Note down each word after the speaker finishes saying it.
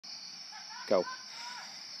Go.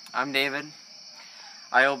 I'm David.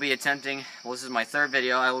 I will be attempting. Well, this is my third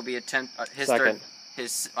video. I will be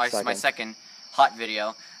my second hot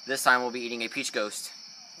video. This time we'll be eating a peach ghost.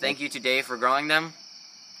 Thank you to Dave for growing them.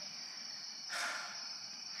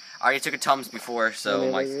 I already took a Tums before,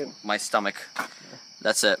 so my stomach.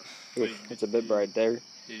 That's it. Ooh, it's a bit bright there.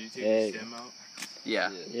 Did you take the stem out?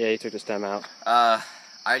 Yeah. Yeah, he took the stem out. I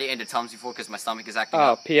already ate a Tums before because my stomach is acting Oh,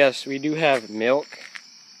 up. P.S. We do have milk.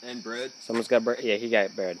 And bread. Someone's got bread. Yeah, he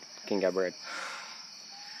got bread. King got bread.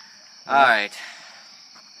 Alright.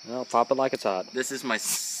 Well, pop it like it's hot. This is my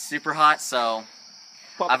super hot, so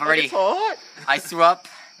Pop I've already. Like it's hot. I threw up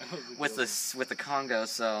with the Congo,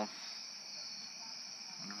 so I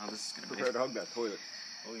don't know how this is gonna be. Prepare to hug that toilet.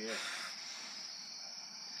 Oh yeah.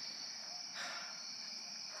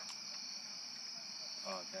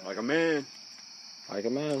 Oh, like a man. Like a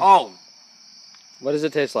man. Oh, What does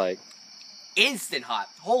it taste like? instant hot!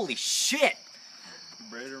 Holy shit!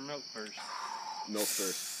 Bread or milk first? Milk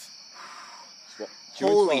first.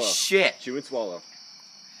 Holy shit! Chew and swallow.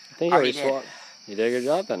 I think you already swallowed. You did a good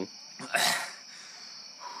job then.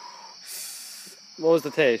 What was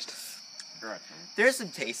the taste? There's some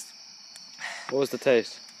taste. What was the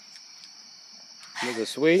taste? Was it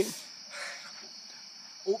sweet?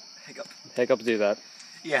 Oh, hiccup. Hiccups do that.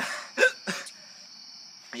 Yeah.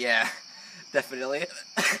 Yeah, definitely.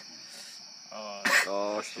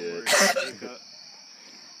 Oh shit.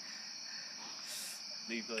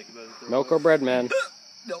 Milk or bread, man?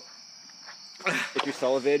 Nope. If you're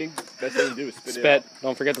salivating, best thing to do is spit it Spit. out.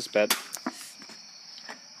 Don't forget to spit.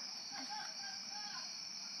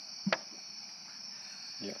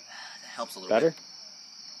 Yeah. That helps a little Better? bit.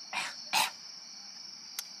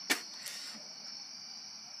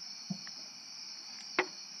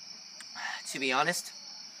 To be honest,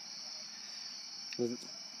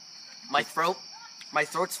 my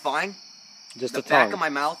throat's fine. Just The the back tongue. of my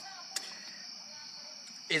mouth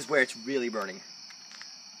is where it's really burning.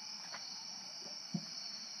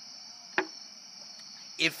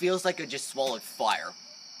 It feels like I just swallowed fire.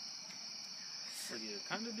 Well, you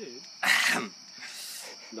kind of did.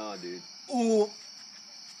 Nah, dude. Ooh.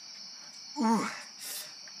 Ooh.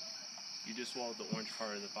 You just swallowed the orange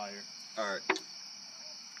part of the fire. Alright.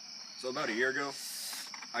 So about a year ago,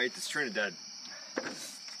 I ate this Trinidad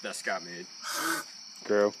that Scott made.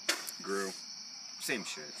 Grew. Same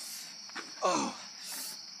shit. Oh.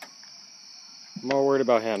 I'm more worried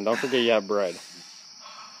about him. Don't forget you have bread.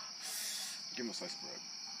 Give him a slice of bread.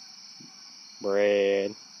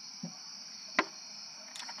 Bread.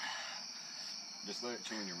 Just let it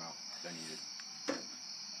chew in your mouth, then eat it.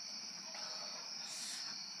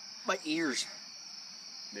 My ears.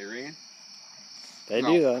 They ringing? They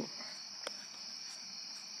No. do that.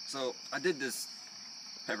 So, I did this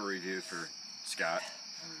pepper review for Scott.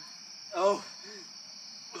 Oh.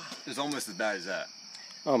 It was almost as bad as that.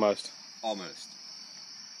 Almost. Almost.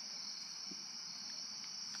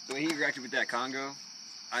 The way he reacted with that Congo,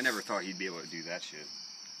 I never thought he'd be able to do that shit.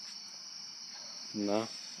 No.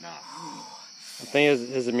 Nah. I think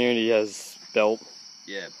his immunity has built.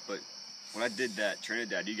 Yeah, but when I did that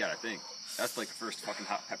Trinidad, you gotta think, that's like the first fucking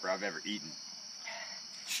hot pepper I've ever eaten.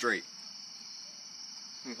 Straight.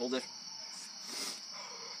 Hold it.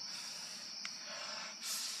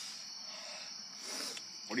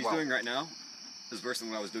 What he's doing right now is worse than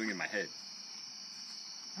what I was doing in my head.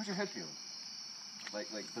 How's your head feeling? Like,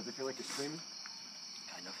 does it feel like you're screaming?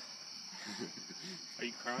 Kind of. Are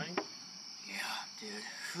you crying? Yeah, dude.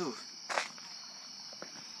 Whew.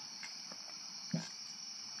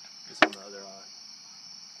 It's on the other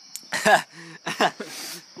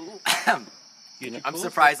eye. I'm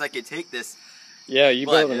surprised I could take this. Yeah, you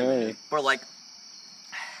But- built immunity. But like,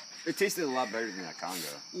 It tasted a lot better than that Congo,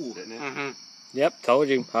 ooh, didn't it? Yep, told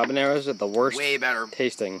you. Habaneros are the worst way better.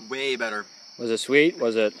 tasting. Way better. Was it sweet?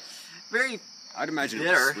 Was it Very I'd imagine it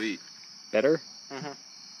bitter. was sweet. bitter?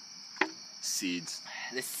 Seeds.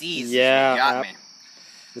 The seeds. Yeah, got me.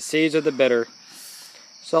 The seeds are the bitter.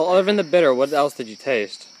 So other than the bitter, what else did you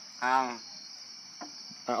taste?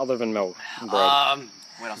 Other than milk and bread.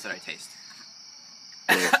 What else did I taste?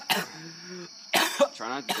 Try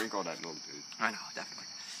not to drink all that milk, dude. I know, definitely.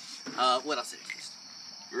 What else did I taste?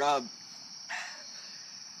 Rub.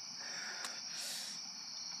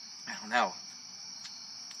 I don't know.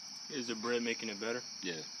 Is the bread making it better?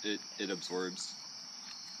 Yeah, it absorbs.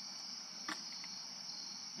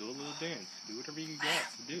 Do a little dance. Do whatever you got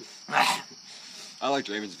to do. I liked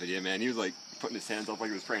Raven's video, man. He was like putting his hands up like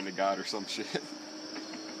he was praying to God or some shit.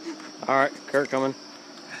 Alright, Kurt coming.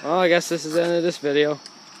 Well, I guess this is the end of this video.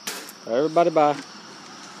 Everybody bye.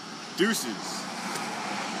 Deuces.